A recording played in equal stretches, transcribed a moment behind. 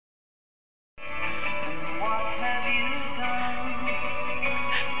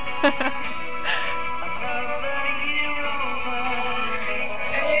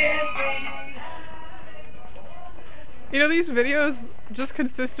You know, these videos just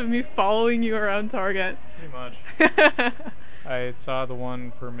consist of me following you around Target. Pretty much. I saw the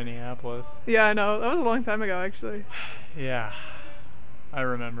one for Minneapolis. Yeah, I know. That was a long time ago, actually. Yeah. I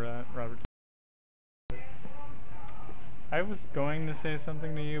remember that, Robert. I was going to say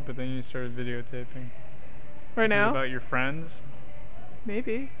something to you, but then you started videotaping. Right now? About your friends?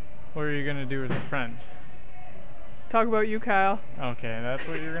 Maybe. What are you going to do with your friends? Talk about you, Kyle. Okay, that's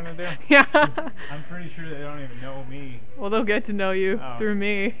what you're going to do? Yeah. I'm pretty sure they don't even know me. Well, they'll get to know you through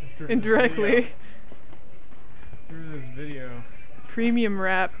me, indirectly. Through this video. Premium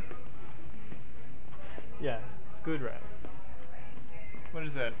rap. Yeah, it's good rap. What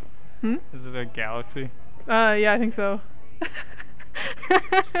is that? Hmm? Is it a galaxy? Yeah, I think so.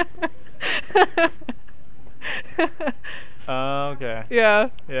 Okay. Yeah.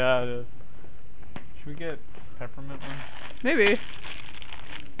 Yeah, it is. Should we get peppermint one? Maybe.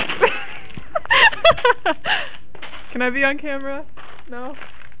 Can I be on camera? No?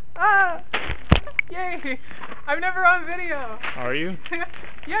 Ah! Yay! I'm never on video! Are you?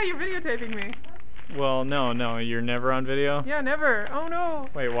 Yeah, you're videotaping me. Well, no, you're never on video? Yeah, never. Oh no.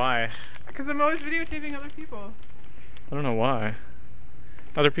 Wait, why? Because I'm always videotaping other people. I don't know why.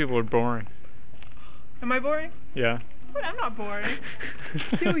 Other people are boring. Am I boring? Yeah. What? I'm not boring.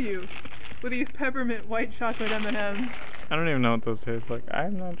 Kill you with these peppermint white chocolate M&Ms. I don't even know what those taste like.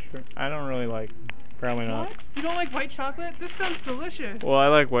 I'm not sure. I don't really like. Probably not. What? You don't like white chocolate? This sounds delicious. Well, I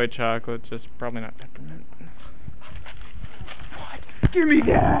like white chocolate, just probably not peppermint. What? Give me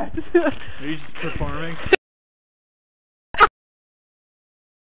that! Are you just performing?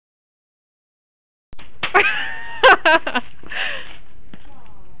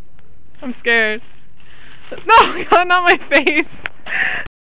 I'm scared. No, not my face.